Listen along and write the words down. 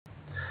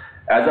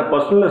As a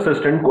personal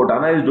assistant,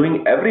 Cortana is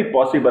doing every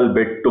possible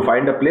bit to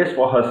find a place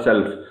for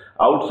herself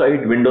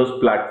outside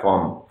Windows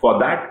platform. For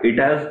that, it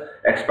has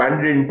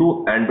expanded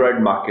into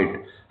Android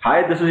market.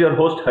 Hi, this is your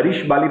host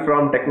Harish Bali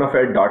from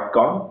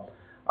Technofare.com.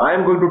 I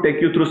am going to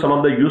take you through some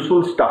of the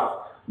useful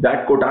stuff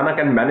that Cortana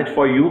can manage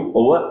for you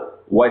over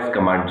voice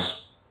commands.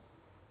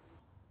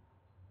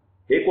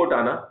 Hey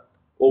Cortana,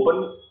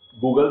 open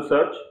Google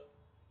search.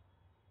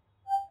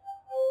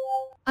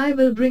 I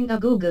will bring a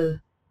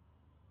Google.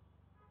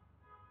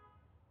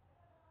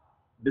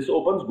 This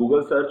opens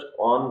Google search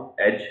on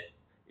Edge.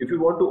 If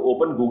you want to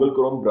open Google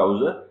Chrome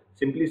browser,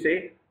 simply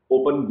say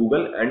open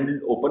Google and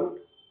it will open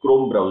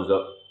Chrome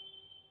browser.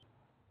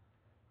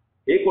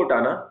 Hey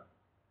Cortana,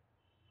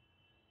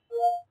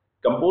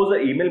 compose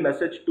an email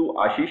message to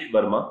Ashish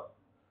Verma.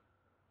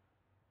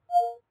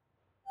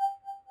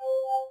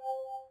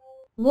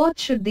 What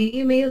should the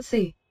email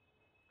say?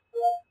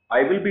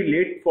 I will be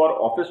late for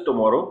office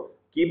tomorrow.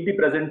 Keep the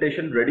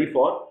presentation ready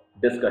for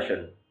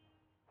discussion.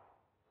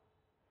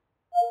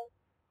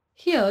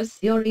 Here's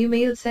your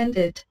email, send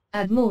it,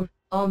 add more,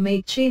 or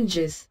make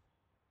changes.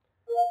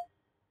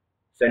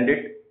 Send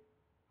it.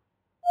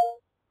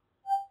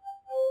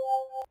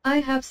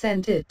 I have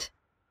sent it.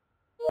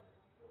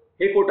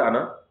 Hey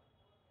Cortana,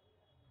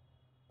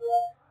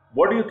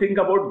 what do you think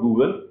about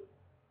Google?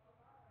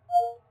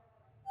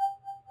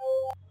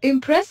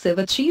 Impressive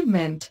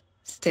achievement.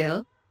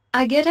 Still,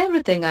 I get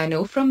everything I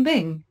know from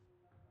Bing.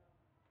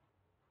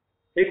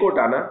 Hey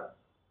Cortana,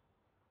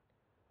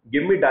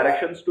 give me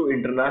directions to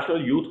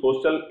International Youth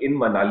Hostel in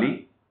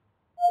Manali.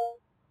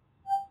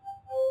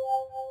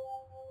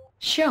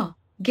 Sure,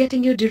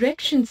 getting you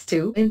directions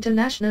to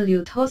International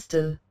Youth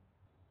Hostel.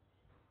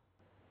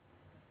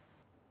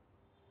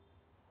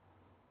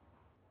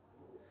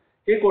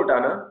 Hey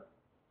Cortana,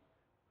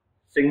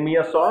 sing me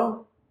a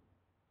song.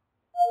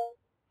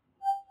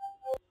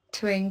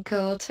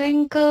 Twinkle,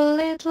 twinkle,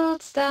 little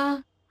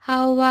star,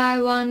 how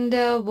I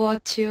wonder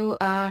what you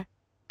are.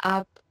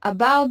 Up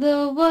above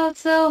the world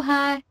so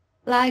high,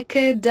 like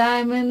a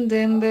diamond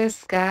in the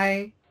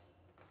sky.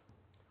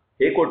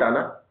 Hey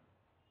Cortana,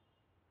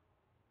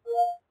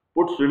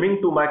 put swimming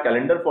to my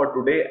calendar for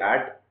today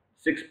at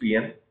 6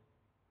 p.m.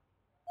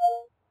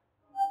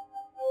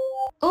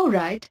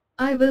 Alright,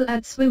 I will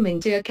add swimming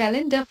to your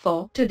calendar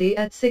for today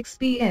at 6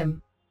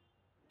 p.m.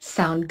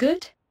 Sound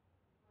good?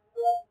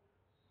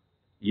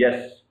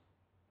 Yes.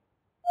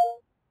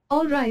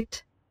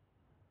 Alright.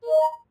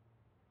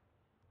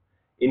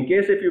 In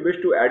case if you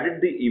wish to edit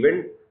the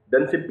event,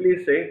 then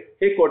simply say,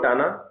 hey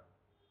Cortana,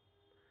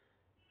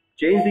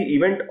 change the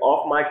event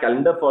of my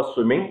calendar for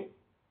swimming.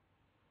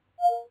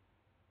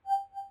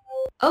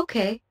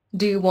 Okay,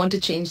 do you want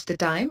to change the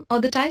time or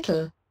the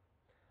title?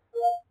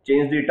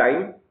 Change the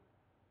time.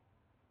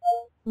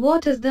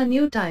 What is the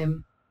new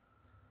time?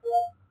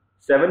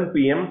 7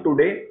 p.m.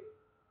 today.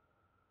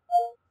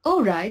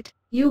 Alright,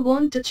 you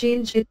want to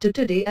change it to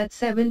today at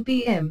 7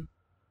 p.m.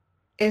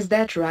 Is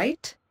that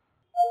right?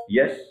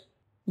 Yes.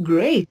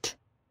 Great.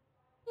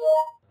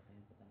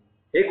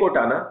 Hey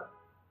Cortana,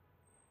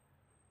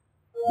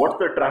 what's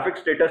the traffic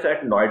status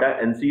at Noida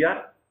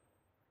NCR?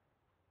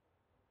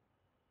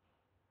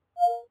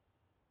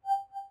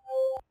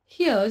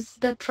 Here's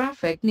the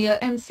traffic near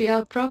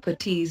NCR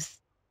properties.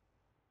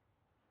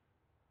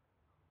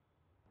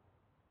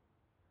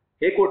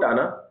 Hey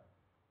Cortana,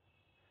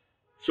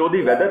 show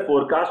the weather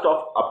forecast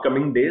of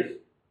upcoming days.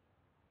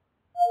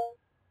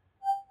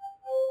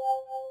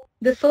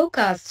 The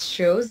forecast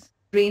shows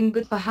rain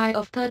with a high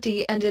of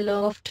 30 and a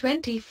low of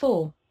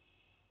 24.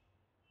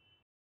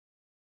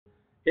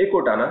 Hey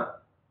Cortana,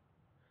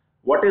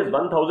 what is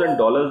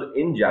 $1,000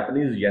 in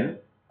Japanese yen?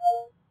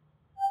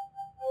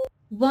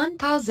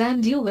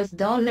 1,000 US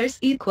dollars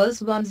equals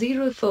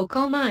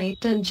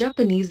 104.8 in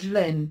Japanese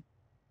yen.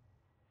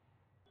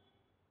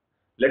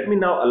 Let me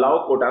now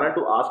allow Cortana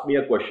to ask me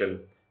a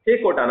question.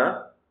 Hey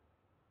Cortana,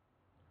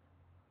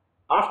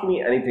 ask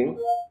me anything.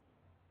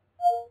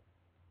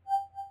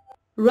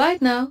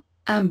 Right now,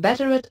 I'm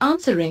better at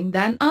answering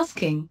than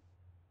asking.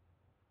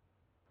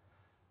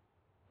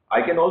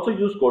 I can also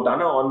use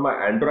Cortana on my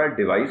Android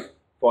device.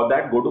 For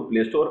that, go to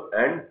Play Store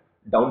and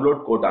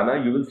download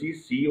Cortana. You will see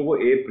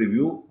COA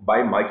preview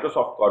by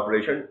Microsoft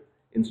Corporation.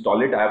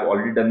 Install it. I have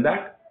already done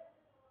that.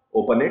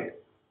 Open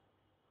it.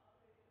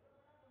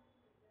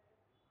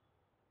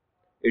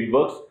 It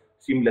works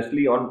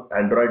seamlessly on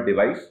Android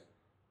device.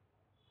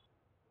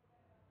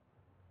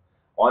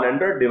 On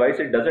Android device,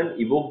 it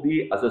doesn't evoke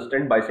the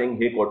assistant by saying,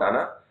 hey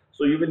Cortana.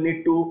 So you will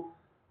need to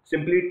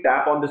simply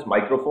tap on this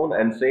microphone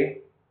and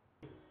say,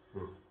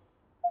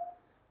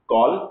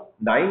 call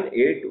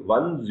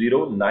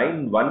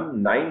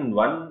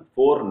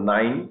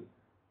 9810919149.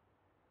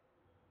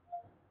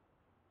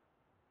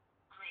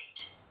 Great.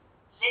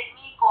 Let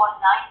me call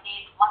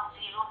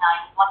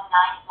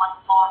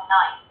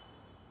 9810919149.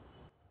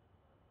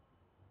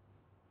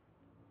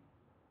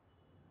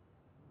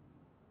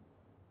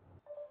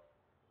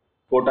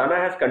 Cortana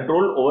has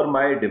control over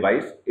my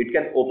device. It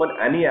can open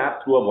any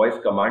app through a voice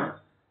command.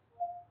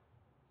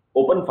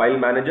 Open File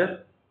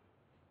Manager.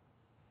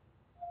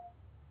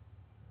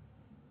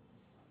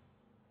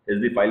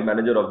 is the file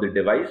manager of the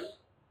device.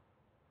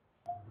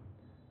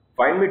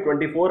 Find me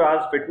 24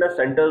 hours fitness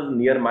centers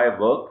near my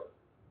work.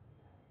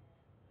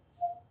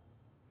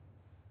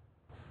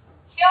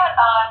 Here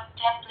are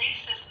 10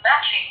 places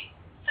matching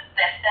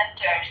fitness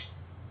centers.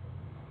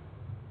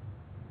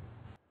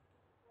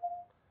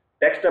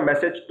 Text a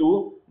message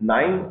to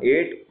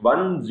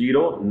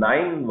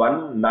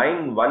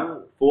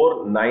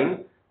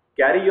 9810919149.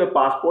 Carry your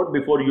passport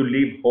before you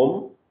leave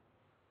home.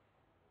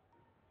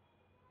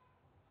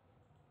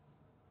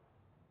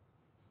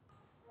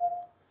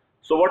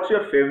 So what's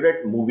your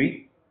favorite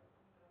movie?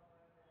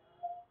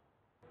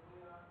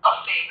 A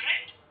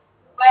favorite?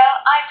 Well,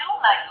 I do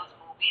like those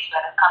movies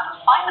where the couple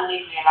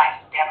finally realize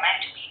they're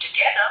meant to be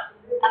together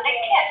and they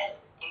kiss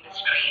in the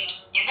street,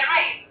 in the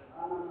rain.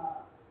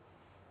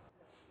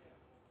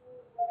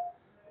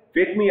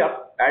 Wake me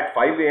up at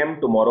 5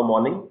 a.m. tomorrow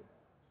morning.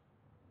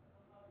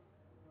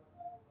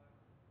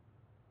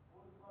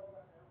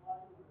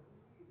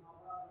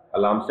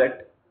 Alarm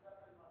set.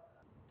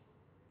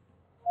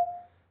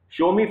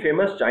 Show me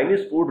famous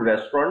Chinese food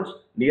restaurants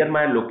near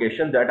my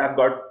location that have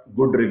got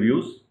good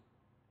reviews.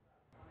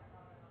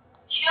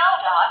 Here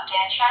are 10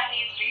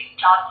 Chinese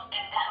restaurants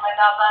in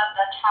Ahmedabad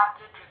that have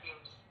good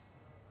reviews.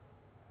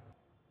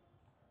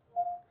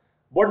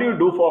 What do you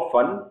do for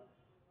fun?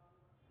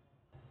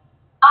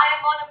 I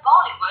am on a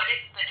Bollywood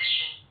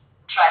expedition.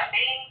 Try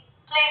saying,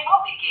 play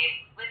movie game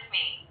with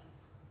me.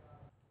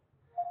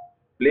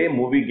 Play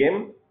movie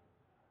game.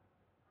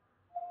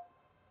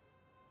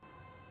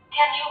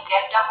 Can you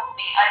guess the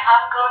movie I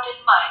have got in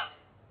mind?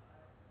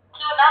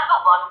 Clue number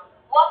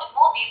 1. What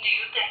movie do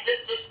you think this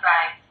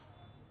describes?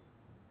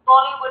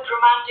 Bollywood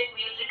romantic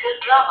musical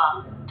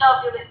drama,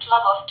 turbulent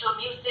love of two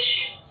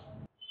musicians.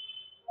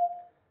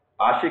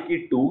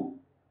 Ashiki 2.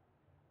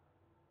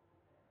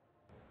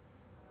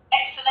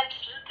 Excellent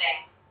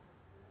sleuthing.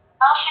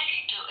 Ashiki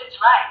 2 is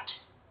right.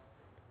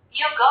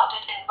 You got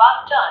it in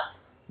one turn.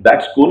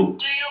 That's cool.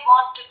 Do you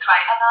want to try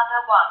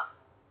another one?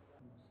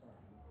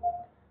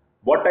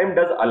 What time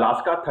does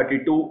Alaska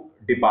 32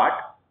 depart?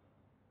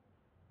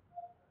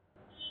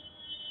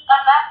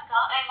 Alaska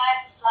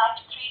Airlines Flight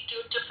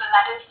 32 to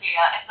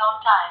Philadelphia is on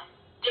time,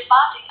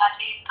 departing at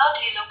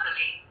 8:30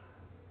 locally.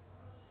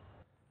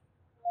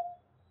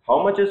 How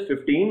much is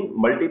 15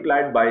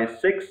 multiplied by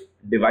 6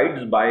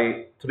 divides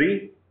by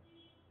 3?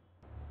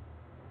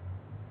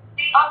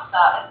 The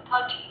answer is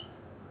 30.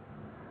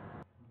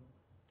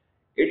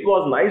 It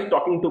was nice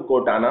talking to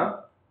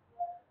Cortana.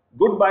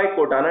 Goodbye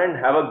Cortana and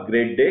have a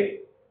great day.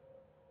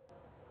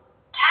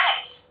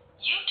 Thanks.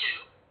 You too.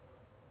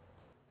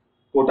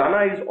 Cortana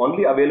is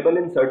only available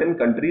in certain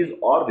countries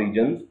or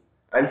regions,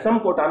 and some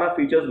Cortana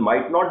features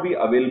might not be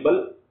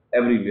available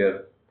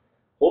everywhere.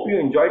 Hope you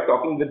enjoyed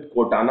talking with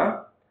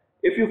Cortana.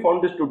 If you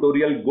found this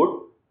tutorial good,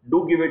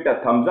 do give it a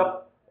thumbs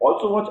up.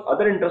 Also watch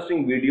other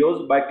interesting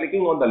videos by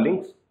clicking on the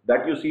links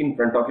that you see in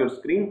front of your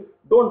screen.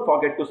 Don't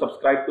forget to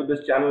subscribe to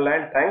this channel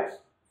and thanks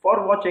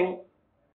for watching.